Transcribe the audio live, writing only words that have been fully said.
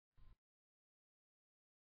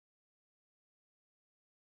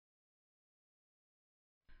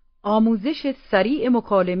آموزش سریع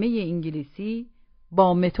مکالمه انگلیسی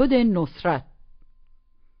با متد نصرت.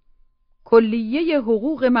 کلیه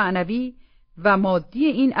حقوق معنوی و مادی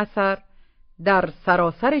این اثر در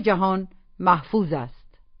سراسر جهان محفوظ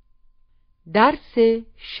است. درس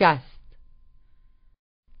 60.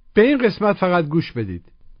 به این قسمت فقط گوش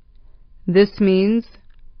بدید. This means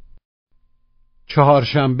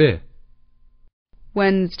چهارشنبه.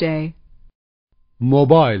 Wednesday.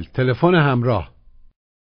 موبایل، تلفن همراه.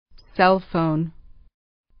 Cell phone.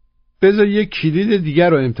 بذار یک کلید دیگر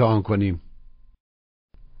رو امتحان کنیم.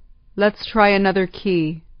 Let's try another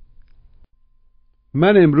key.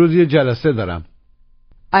 من امروز یه جلسه دارم.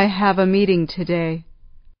 I have a meeting today.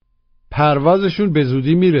 پروازشون به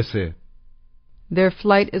زودی میرسه. Their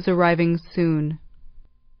flight is arriving soon.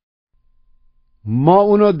 ما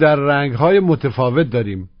اونو در رنگ‌های متفاوت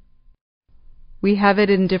داریم. We have it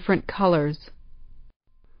in different colors.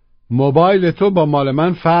 موبایل تو با مال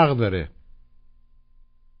من فرق داره.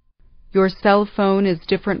 Your cell phone is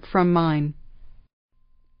different from mine.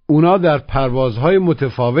 اونا در پروازهای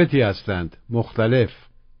متفاوتی هستند. مختلف.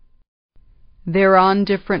 They're on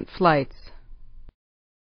different flights.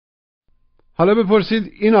 حالا بپرسید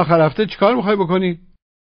این آخر هفته چیکار میخوای بکنی؟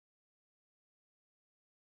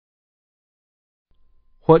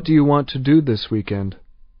 What do you want to do this weekend?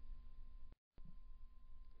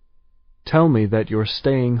 Tell me that you're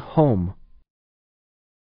staying home.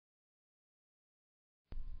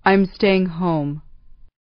 I'm staying home.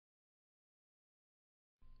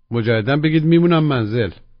 مجدداً بگید میمونم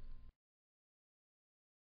منزل.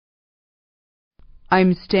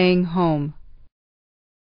 I'm staying home.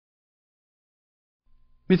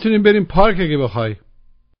 میتونیم بریم پارک اگه بخوای.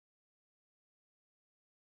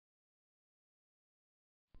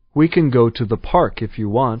 We can go to the park if you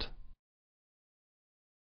want.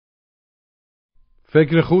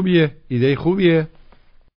 فکر خوبیه، ایده خوبیه.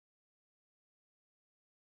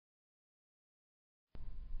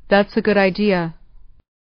 That's a good idea.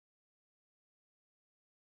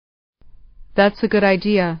 That's a good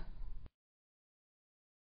idea.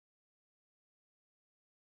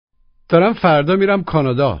 دارم فردا میرم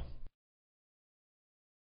کانادا.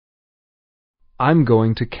 I'm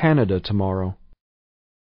going to Canada tomorrow.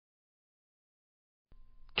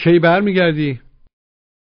 کی برمیگردی؟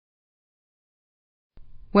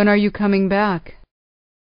 When are you coming back?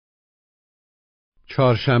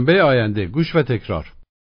 چهارشنبه آینده. گوش و تکرار.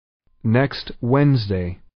 Next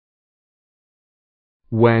Wednesday.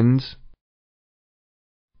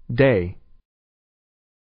 Day.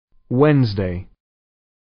 Wednesday.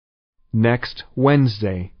 Next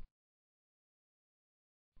Wednesday.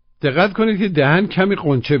 دقت کنید که دهن کمی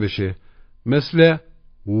قنچه بشه. مثل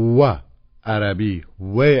و عربی،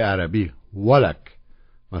 و عربی، ولک.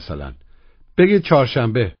 مثلا بگید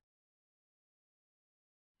چهارشنبه.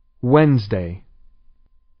 Wednesday.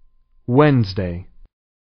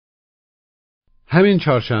 همین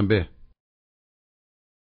چهارشنبه.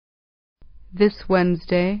 This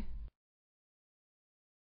Wednesday.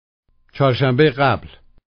 چهارشنبه قبل.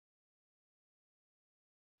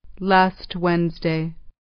 Last Wednesday.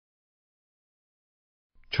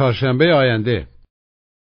 چهارشنبه آینده.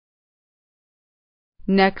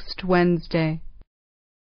 Next Wednesday.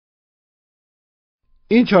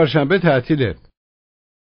 این چهارشنبه تعطیله.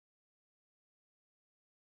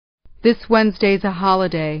 This Wednesday's a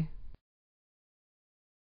holiday.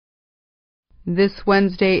 This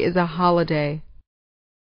Wednesday is a holiday.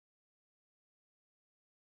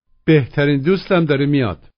 بهترین دوستم داره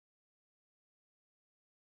میاد.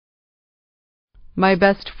 My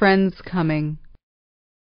best friend's coming.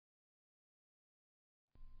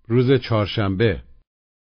 روز چهارشنبه.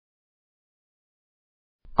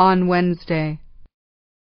 On Wednesday.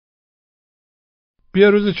 بیا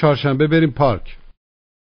روز چهارشنبه بریم پارک.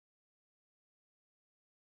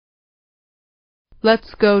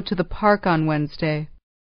 Let's go to the park on Wednesday.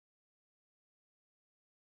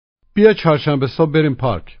 بیا چهارشنبه صبح بریم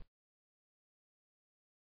پارک.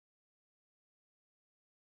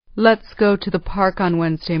 Let's go to the park on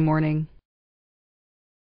Wednesday morning.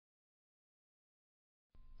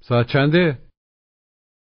 ساعت چنده؟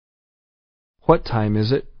 What time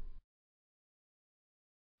is it?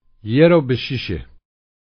 5:45.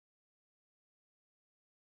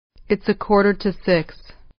 It's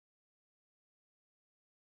 5:45.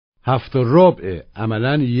 7:15.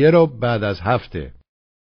 عملاً 1 بعد از 7.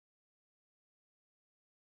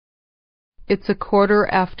 It's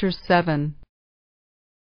 7:15.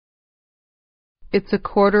 It's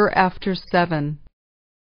 7:15.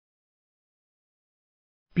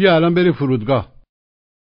 بیا الان بریم فرودگاه.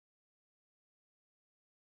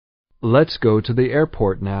 Let's go to the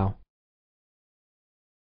airport now.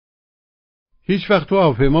 هیچ وقت تو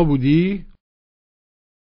هواپیما بودی؟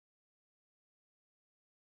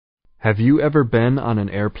 Have you ever been on an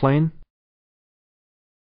airplane?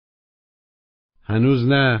 هنوز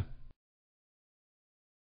نه.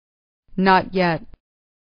 Not yet.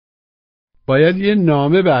 باید یه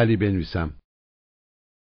نامه به علی بنویسم.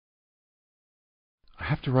 I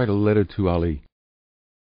have to write a letter to Ali.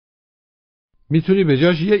 میتونی به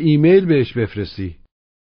جاش یه ایمیل بهش بفرستی.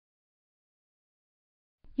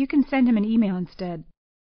 You can send him an email instead.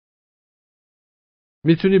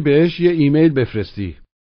 میتونی بهش یه ایمیل بفرستی.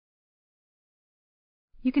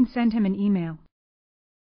 You can send him an email.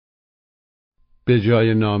 به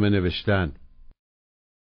جای نامه نوشتن.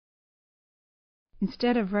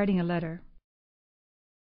 Instead of writing a letter.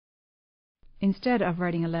 Instead of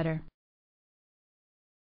writing a letter.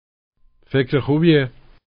 فکر خوبیه.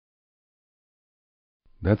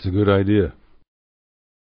 That's a good idea.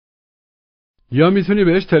 یا میتونی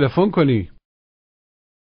بهش تلفن کنی.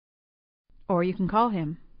 Or you can call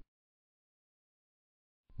him.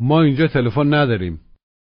 ما اینجا تلفن نداریم.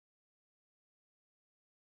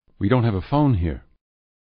 We don't have a phone here.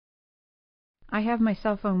 I have my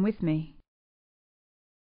cell phone with me.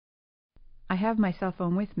 I have my cell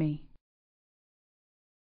phone with me.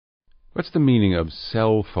 What's the meaning of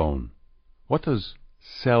cell phone? What does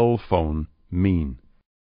cell phone mean?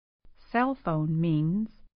 Cell phone means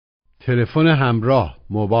تلفن همراه،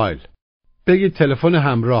 موبایل. بگید تلفن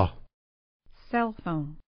همراه. cell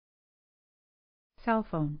phone. Cell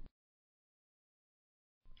phone.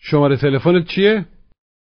 شماره تلفنت چیه؟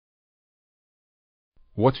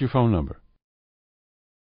 What's your phone number?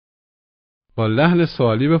 با لحن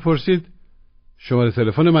سوالی بپرسید. شماره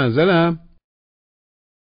تلفن منزلم؟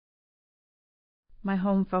 My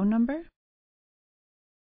home phone number?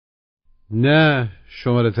 نه،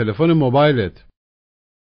 شماره تلفن موبایلت.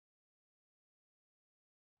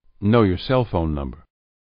 No, your cell phone number.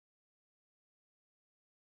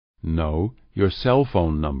 No, your cell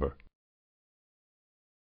phone number.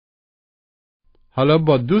 حالا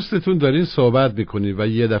با دوستتون دارین صحبت میکنید و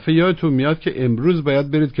یه دفعه یادتون میاد که امروز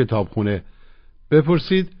باید برید کتابخونه.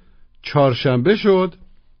 بپرسید چهارشنبه شد؟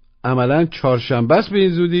 عملاً چهارشنبه است به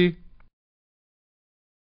این زودی؟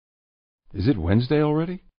 Is it Wednesday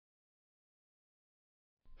already?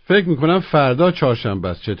 فکر میکنم فردا چهارشنبه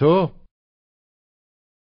است. چطور؟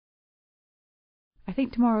 I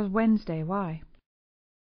think tomorrow's Wednesday. Why?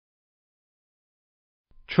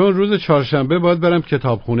 چون روز چهارشنبه باید برم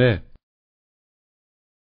کتابخونه.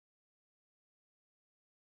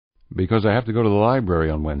 Because I have to go to the library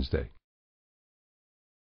on Wednesday.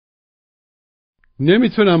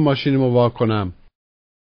 نمیتونم ماشینمو وا کنم.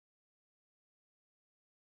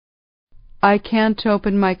 I can't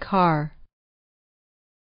open my car.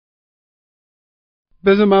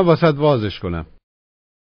 بذار من واسط وازش کنم.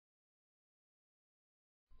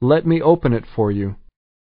 Let me open it for you.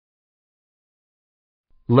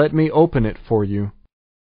 Let me open it for you.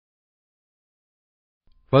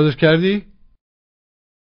 وازش کردی؟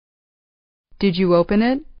 Did you open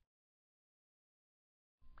it?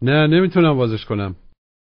 نه، نمیتونم وازش کنم.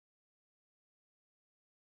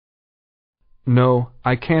 No,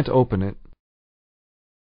 I can't open it.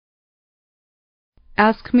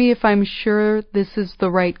 Ask me if I'm sure this is the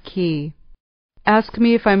right key. Ask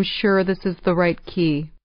me if I'm sure this is the right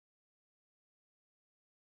key.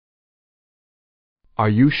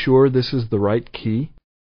 Are you sure this is the right key?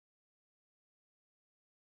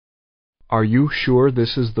 Are you sure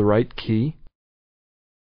this is the right key?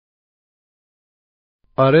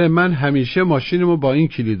 آره، من همیشه ماشینمو با این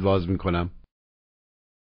کلید واز میکنم.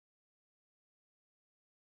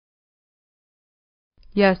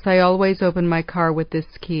 Yes, I always open my car with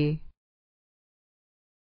this key.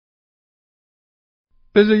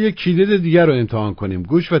 بذار یک کلید دیگر رو امتحان کنیم.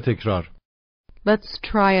 گوش و تکرار. Let's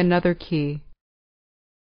try another key.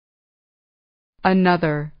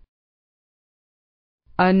 Another.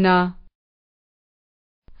 Another.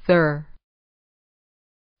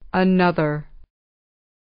 Another.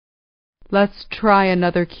 Let's try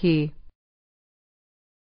another key.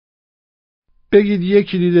 بگید یک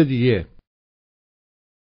کلید دیگه.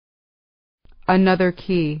 Another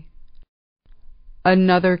key.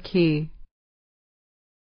 Another key.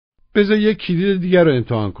 بذار یک کلید دیگر رو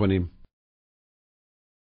امتحان کنیم.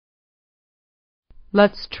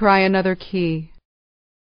 Let's try another key.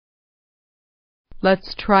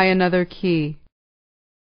 Let's try another key.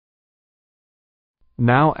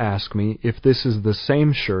 Now ask me if this is the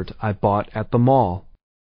same shirt I bought at the mall.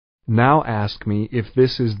 Now ask me if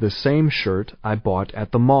this is the same shirt I bought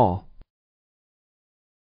at the mall.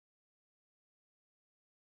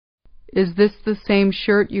 Is this the same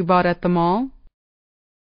shirt you bought at the mall?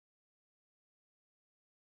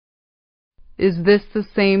 Is this the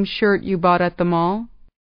same shirt you bought at the mall?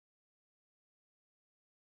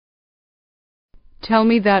 Tell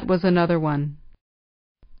me that was another one.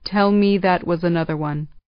 Tell me that was another one.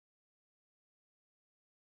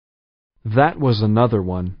 That was another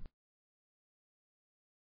one.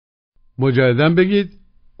 مجدداً بگید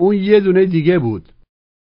اون یه دونه دیگه بود.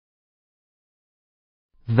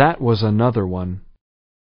 That was another one.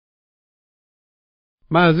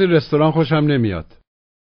 من از این رستوران خوشم نمیاد.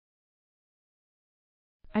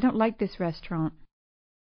 I don't like this restaurant.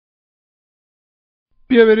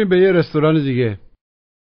 بیا بریم به یه رستوران دیگه.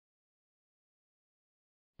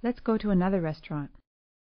 Let's go to another restaurant.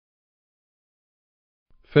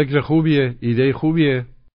 فکر خوبیه، ایده خوبیه.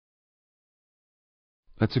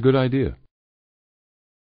 That's a good idea.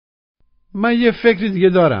 من یه فکر دیگه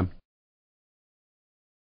دارم.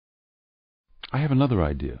 I have another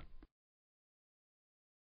idea.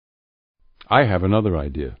 I have another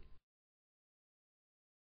idea.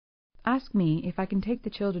 Ask me if I can take the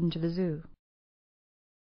children to the zoo.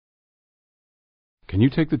 Can you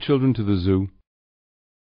take the children to the zoo?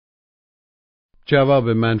 جواب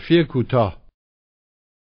منفی کوتاه.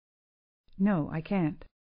 No, I can't.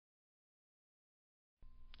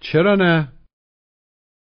 چرا نه؟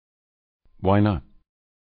 Why not?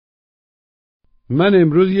 من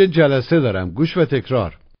امروز یه جلسه دارم. گوش و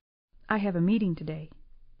تکرار. I have a meeting today.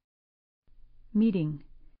 Meeting.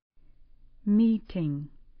 Meeting.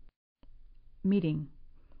 Meeting.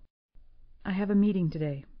 I have a meeting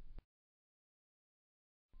today.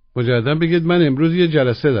 مجدداً بگید من امروز یه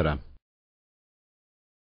جلسه دارم.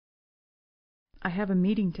 I have a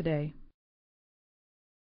meeting today.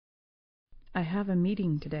 I have a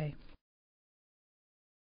meeting today.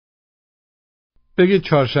 بگید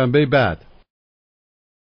چهارشنبه بعد.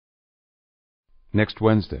 Next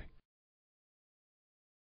Wednesday.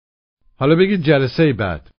 حالا بگید جلسه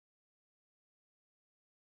بعد.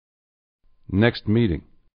 Next meeting.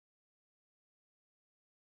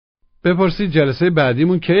 بپرسید جلسه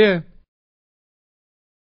بعدیمون کیه؟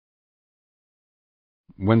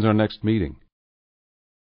 When's our next meeting?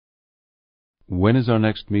 When is our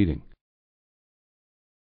next meeting?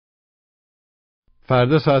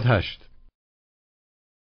 فردا ساعت 8.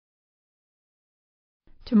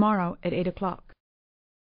 Tomorrow at 8 o'clock.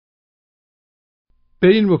 به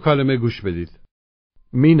این مکالمه گوش بدید.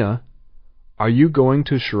 Mina, are you going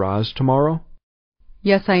to Shiraz tomorrow?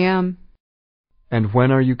 Yes, I am. And when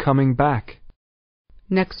are you coming back?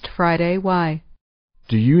 Next Friday. Why?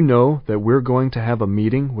 Do you know that we're going to have a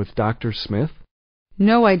meeting with Dr. Smith?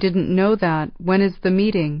 No, I didn't know that. When is the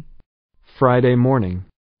meeting? Friday morning.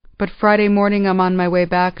 But Friday morning I'm on my way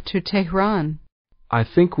back to Tehran. I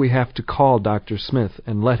think we have to call Dr. Smith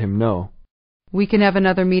and let him know. We can have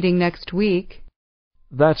another meeting next week.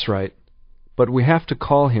 That's right. But we have to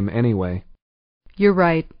call him anyway. You're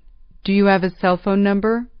right. Do you have his cell phone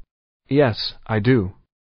number? Yes, I do.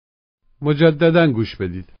 مجدداً گوش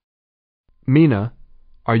بدید. Mina,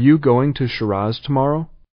 are you going to Shiraz tomorrow?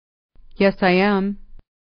 Yes, I am.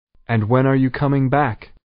 And when are you coming back?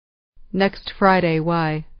 Next Friday.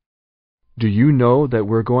 Why? Do you know that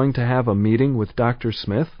we're going to have a meeting with Dr.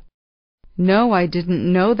 Smith? No, I didn't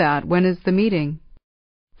know that. When is the meeting?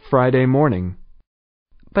 Friday morning.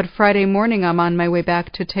 But Friday morning I'm on my way back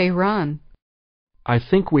to Tehran. I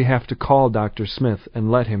think we have to call Dr. Smith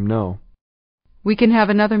and let him know. We can have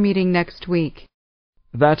another meeting next week.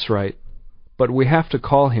 That's right. But we have to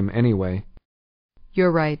call him anyway.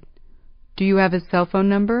 You're right. Do you have his cell phone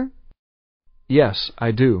number? Yes,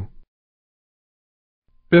 I do.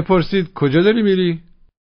 بپرسید کجا داری میری؟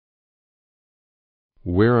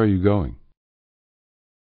 Where are you going?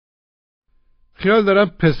 خیال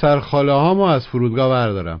دارم پسر خاله هامو از فرودگاه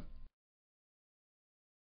بردارم.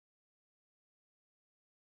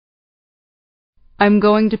 I'm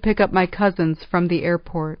going to pick up my cousins from the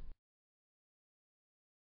airport.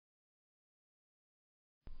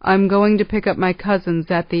 I'm going to pick up my cousins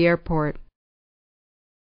at the airport.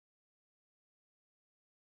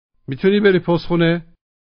 میتونی بری پست خونه؟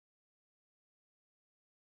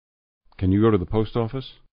 Can you go to the post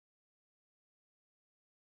office?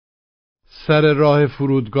 سر راه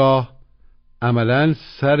فرودگاه، عملاً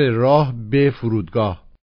سر راه به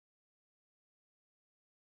فرودگاه.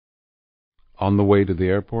 On the way to the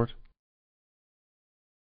airport?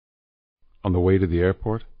 On the way to the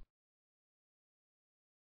airport?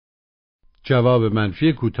 جواب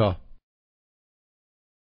منفی کوتاه.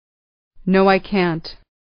 No, I can't.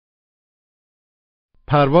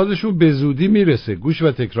 پروازشون به زودی میرسه. گوش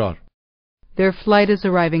و تکرار. Their flight is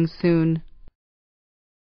arriving soon.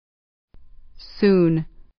 Soon.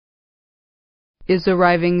 Is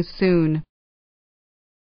arriving soon.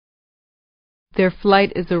 Their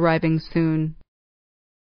flight is arriving soon.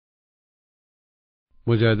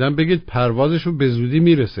 مجددا بگید پروازشون به زودی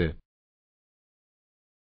میرسه.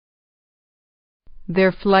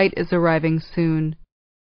 Their flight is arriving soon.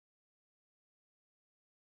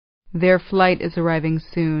 Their flight is arriving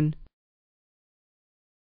soon.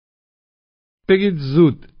 بگید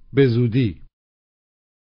زود، به زودی.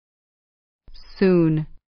 Soon.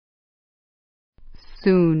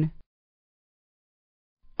 Soon.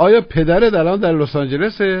 آیا پدرت الان در لس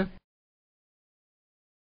آنجلسه؟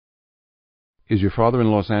 Is your father in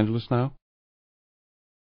Los Angeles now?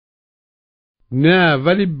 نه،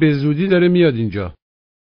 ولی به زودی داره میاد اینجا.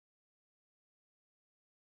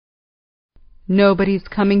 No, but he's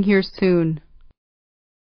coming here soon.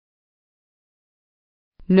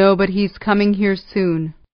 No, but he's coming here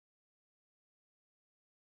soon.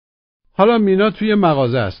 حالا مینا توی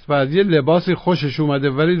مغازه است و از یه لباسی خوشش اومده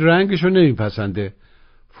ولی رنگشو نمیپسنده.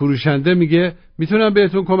 فروشنده میگه میتونم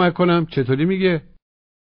بهتون کمک کنم؟ چطوری میگه؟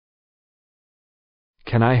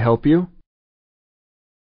 Can I help you?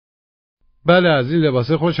 بله، از این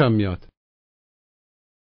لباسه خوشم میاد.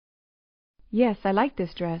 Yes, I like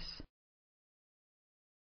this dress.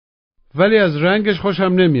 ولی از رنگش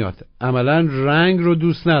خوشم نمیاد. عملاً رنگ رو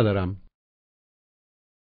دوست ندارم.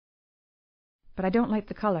 But I don't like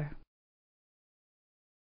the color.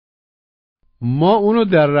 ما اونو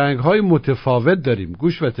در رنگ‌های متفاوت داریم.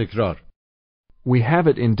 گوش و تکرار. We have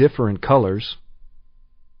it in different colors.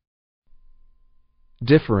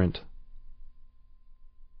 Different.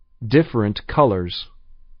 Different colors.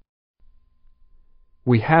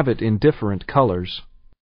 We have it in different colors.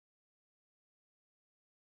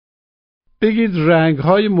 بگید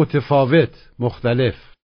رنگ‌های متفاوت،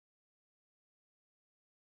 مختلف.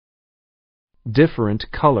 Different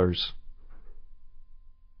colors.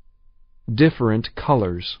 Different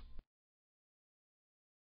colors.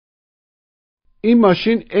 این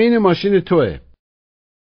ماشین عین ماشین توئه.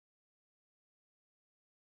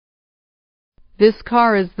 This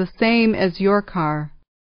car is the same as your car.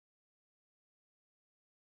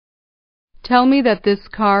 Tell me that this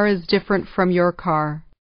car is different from your car.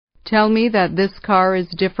 Tell me that this car is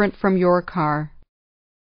different from your car.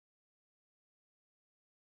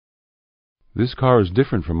 This car is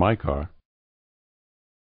different from my car.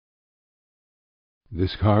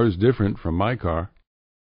 This car is different from my car.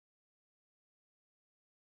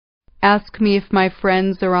 Ask me if my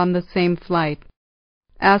friends are on the same flight.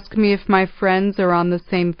 Ask me if my friends are on the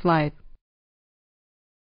same flight.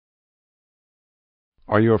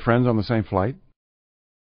 Are your friends on the same flight?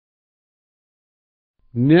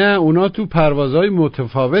 نه، اونا تو پروازهای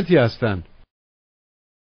متفاوتی هستن.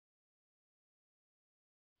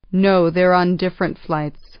 No, they're on different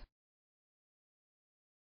flights.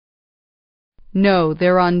 No,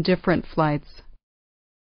 they're on different flights.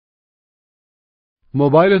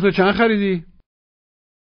 موبایل تو چند خریدی؟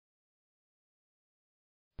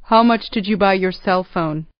 How much did you buy your cell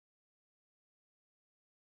phone?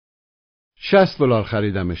 $60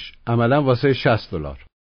 خریدمش. عملا واسه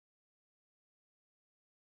 $60.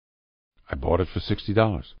 I bought it for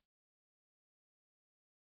 $60.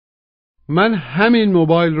 من همین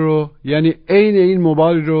موبایل رو، یعنی عین این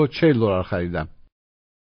موبایل رو $40 خریدم.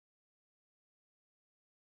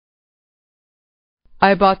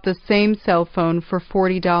 I bought the same cell phone for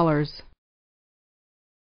 $40.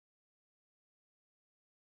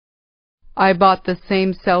 I bought the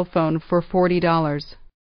same cell phone for $40.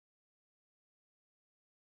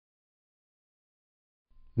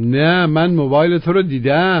 نه، من موبایل تو رو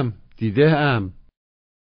دیدم.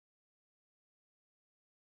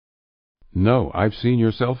 No, I've seen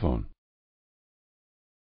your cell phone.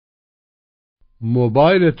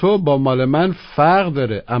 موبایل تو با مال من فرق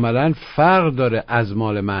داره. عملاً فرق داره از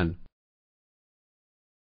مال من.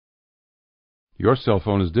 Your cell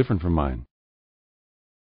phone is different from mine.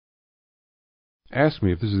 Ask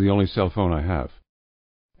me if this is the only cell phone I have.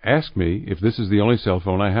 Ask me if this is the only cell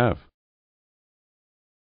phone I have.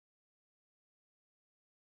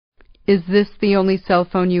 Is this the only cell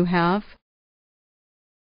phone you have?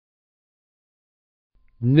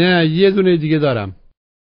 نه، یه دونه دیگه دارم.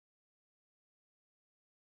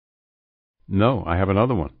 No, I have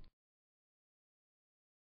another one.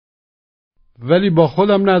 ولی با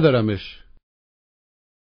خودم ندارمش.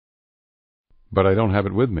 But I don't have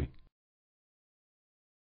it with me.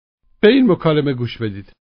 به این مکالمه گوش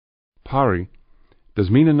بدید. Pari, does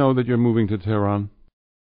Mina know that you're moving to Tehran?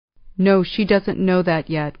 No, she doesn't know that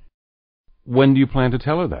yet. When do you plan to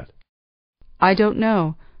tell her that? I don't know.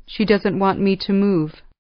 She doesn't want me to move.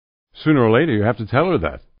 Sooner or later you have to tell her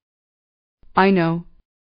that. I know.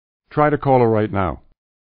 Try to call her right now.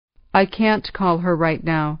 I can't call her right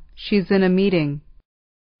now. She's in a meeting.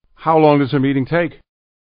 How long does her meeting take?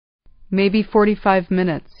 Maybe 45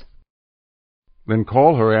 minutes. Then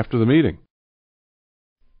call her after the meeting.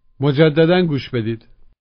 مجدداً گوش بدید.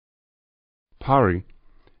 Pari,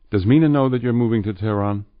 does Mina know that you're moving to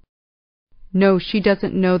Tehran? No, she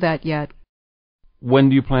doesn't know that yet. When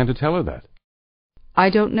do you plan to tell her that? I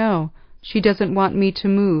don't know. She doesn't want me to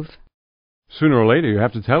move. Sooner or later you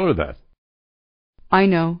have to tell her that. I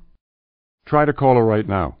know. Try to call her right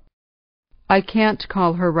now. I can't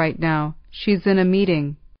call her right now. She's in a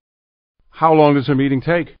meeting. How long does her meeting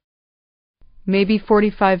take? Maybe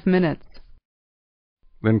 45 minutes.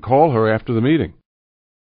 Then call her after the meeting.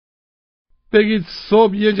 بگید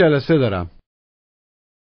صبح یه جلسه دارم.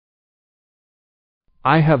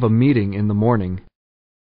 I have a meeting in the morning.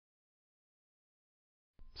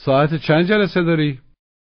 ساعت چند جلسه داری؟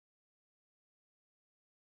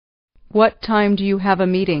 What time do you have a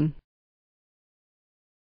meeting?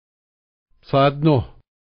 ساعت 9.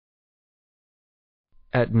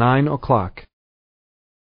 At 9 o'clock.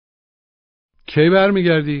 کی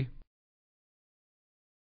برمیگردی؟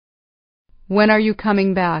 When are you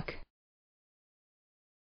coming back?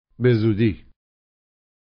 به زودی.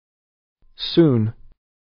 Soon.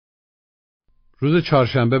 روز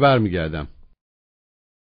چهارشنبه برمیگردم.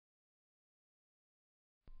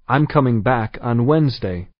 I'm coming back on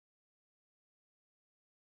Wednesday.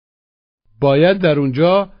 باید در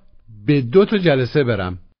اونجا به 2 تا جلسه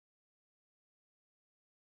برم.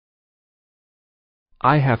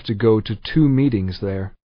 I have to go to 2 meetings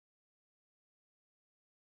there.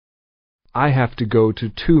 I have to go to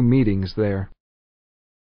 2 meetings there.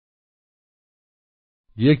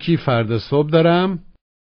 یکی فردا صبح دارم.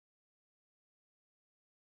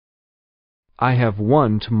 I have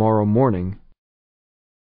one tomorrow morning.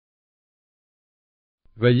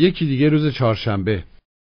 و یکی دیگه روز چهارشنبه.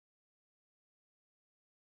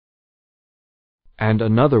 And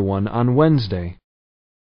another one on Wednesday.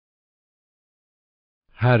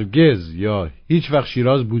 هرگز یا هیچ وقت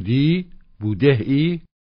شیراز بودی؟ بوده ای؟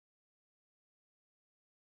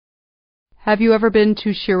 Have you ever been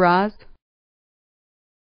to Shiraz?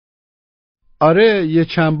 آره یه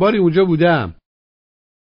چند باری اونجا بودم.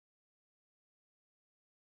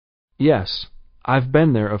 Yes, I've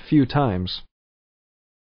been there a few times.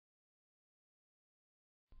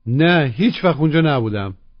 نه هیچ وقت اونجا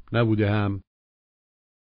نبودم. نبودم.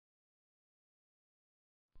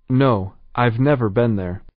 No, I've never been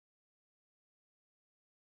there.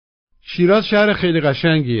 شیراز شهر خیلی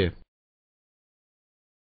قشنگیه.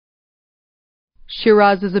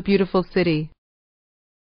 Shiraz is a beautiful city.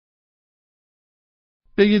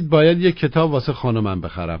 بگید باید یک کتاب واسه خانمم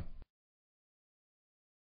بخرم.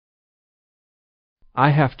 I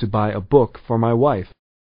have to buy a book for my wife.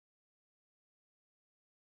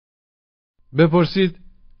 بپرسید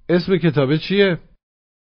اسم کتابه چیه؟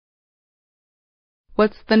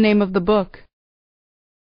 What's the name of the book?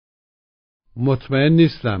 مطمئن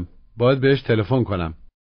نیستم. باید بهش تلفن کنم.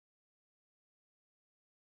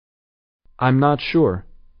 I'm not sure.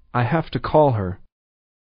 I have to call her.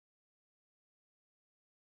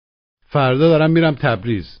 فردا دارم میرم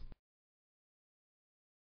تبریز.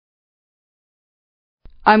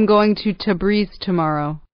 I'm going to Tabriz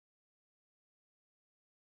tomorrow.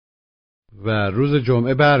 و روز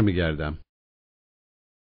جمعه برمیگردم.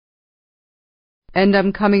 And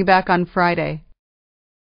I'm coming back on Friday.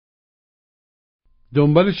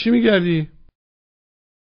 دنبال چی میگردی؟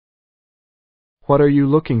 What are you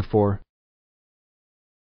looking for?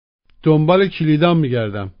 دنبال کلیدام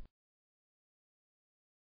میگردم.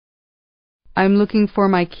 I'm looking for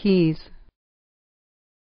my keys.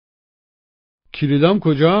 کلیدام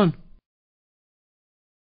کجان؟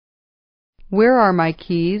 Where are my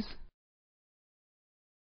keys?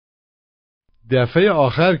 دفعه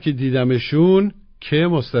آخر که دیدمشون که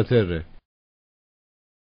مستتره.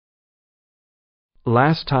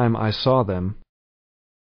 Last time I saw them,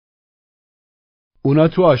 اونا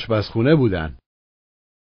تو آشپزخونه بودن.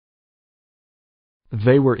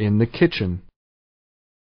 they were in the kitchen.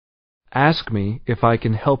 Ask me if I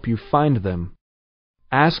can help you find them.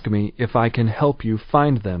 Ask me if I can help you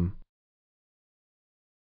find them.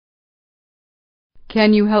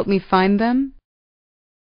 Can you help me find them?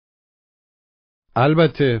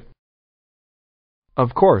 البته.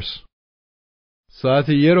 Of course. ساعت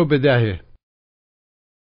 1:10.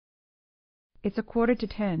 It's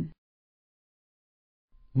 9:45.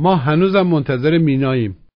 ما هنوزم منتظر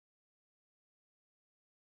میناییم.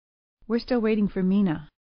 We're still waiting for Mina.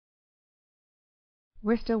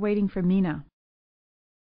 We're still waiting for Mina.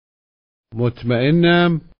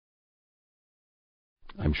 مطمئنم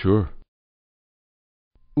I'm sure.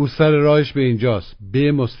 او سر راهش به اینجاست. ب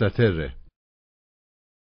مستتره.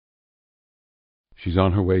 She's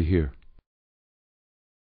on her way here.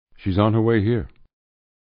 She's on her way here.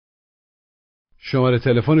 شماره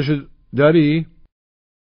تلفنشو داری؟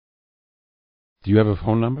 Do you have a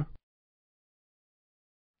phone number?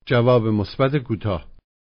 جواب مثبت کوتاه.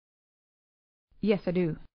 Yes, I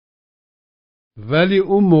do. ولی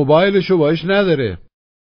اون موبایلشو باهاش نداره.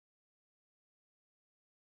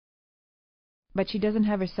 But she doesn't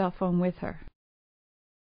have her cell phone with her.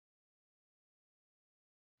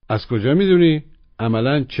 از کجا میدونی؟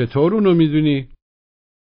 عملاً چطور اونو میدونی؟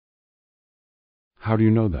 How do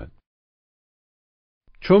you know that?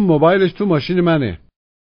 چون موبایلش تو ماشین منه.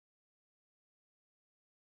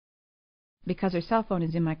 Because her cell phone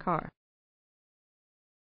is in my car.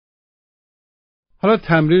 حالا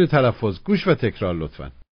تمرین تلفظ. گوش و تکرار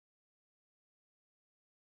لطفاً.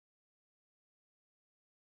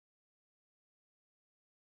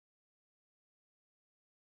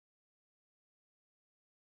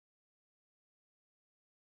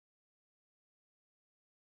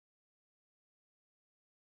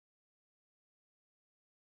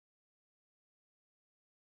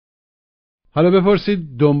 حالا بپرسید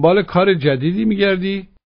دنبال کار جدیدی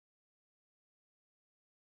میگردی؟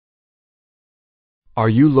 Are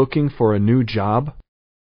you looking for a new job?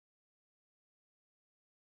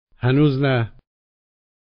 هنوز نه.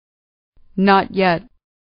 Not yet.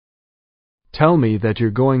 Tell me that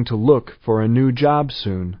you're going to look for a new job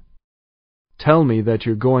soon. Tell me that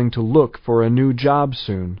you're going to look for a new job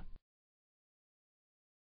soon.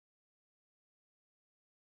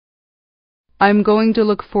 I'm going to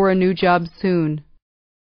look for a new job soon.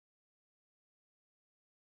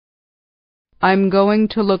 I'm going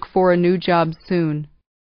to look for a new job soon.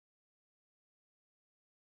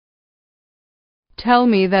 Tell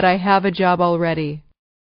me that I have a job already.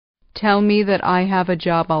 Tell me that I have a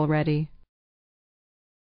job already.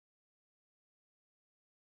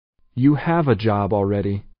 You have a job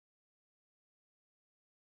already.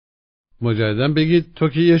 مجدداً بگید تو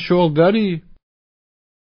که یه شغل داری؟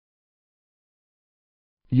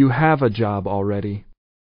 You have a job already.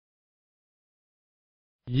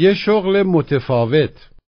 یه شغل متفاوت.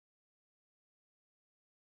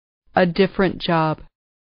 A different job.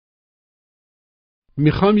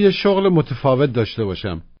 میخوام یه شغل متفاوت داشته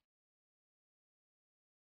باشم.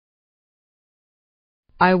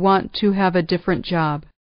 I want to have a different job.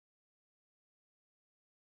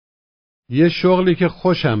 یه شغلی که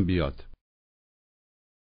خوشم بیاد.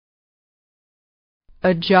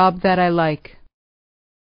 A job that I like.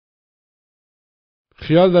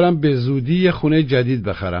 خیال دارم به زودی یه خونه جدید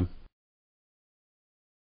بخرم.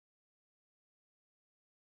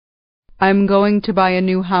 I'm going to buy a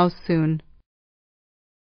new house soon.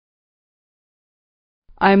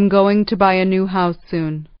 I'm going to buy a new house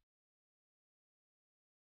soon.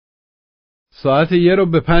 ساعت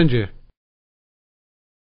 4:05.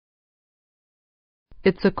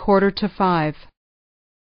 It's 4:45.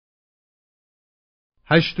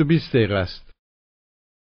 8:20 است.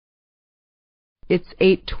 It's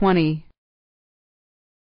 8:20.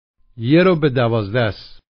 11:12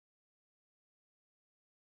 است.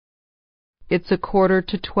 It's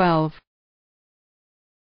 11:45.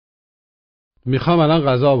 میخوام الان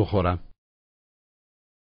غذا بخورم.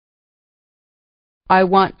 I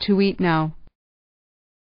want to eat now.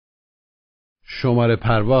 شماره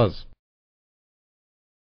پرواز.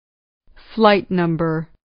 Flight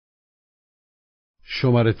number.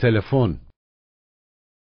 شماره تلفن.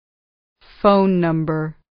 Phone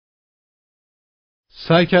number.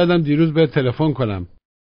 سعی کردم دیروز به تلفن کنم.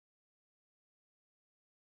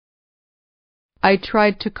 I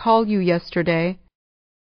tried to call you yesterday.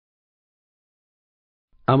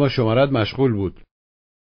 اما شمارت مشغول بود.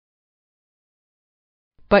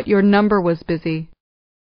 But your number was busy.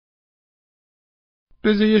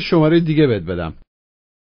 بذار یه شماره دیگه بهت بدم.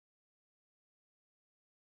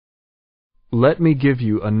 Let me give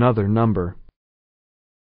you another number.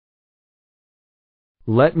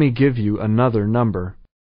 Let me give you another number.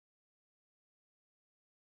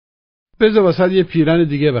 بذار واسه یه پیرن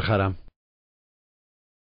دیگه بخرم.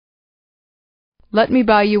 Let me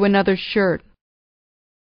buy you another shirt.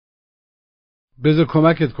 بذار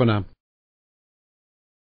کمکت کنم.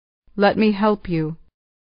 Let me help you.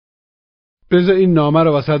 بذار این نامه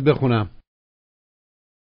رو واسه بخونم.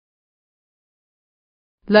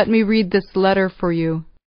 Let me read this letter for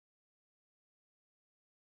you.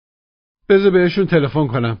 بذار بهشون تلفن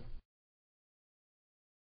کنم.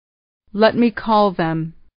 Let me call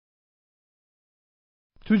them.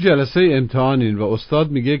 تو جلسه امتحانین و استاد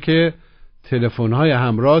میگه که تلفن‌های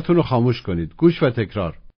همراهتون رو خاموش کنید. گوش و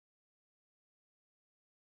تکرار.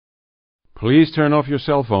 Please turn off your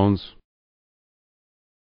cell phones.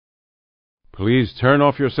 Please turn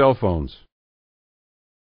off your cell phones.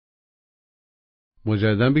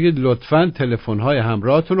 مجددا بگید لطفاً تلفن‌های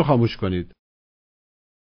همراهتون رو خاموش کنید.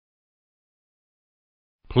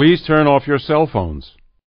 Please turn off your cell phones.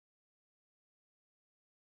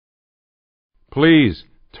 Please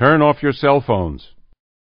turn off your cell phones.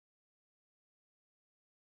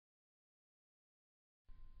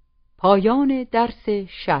 پایان درس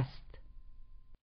 60.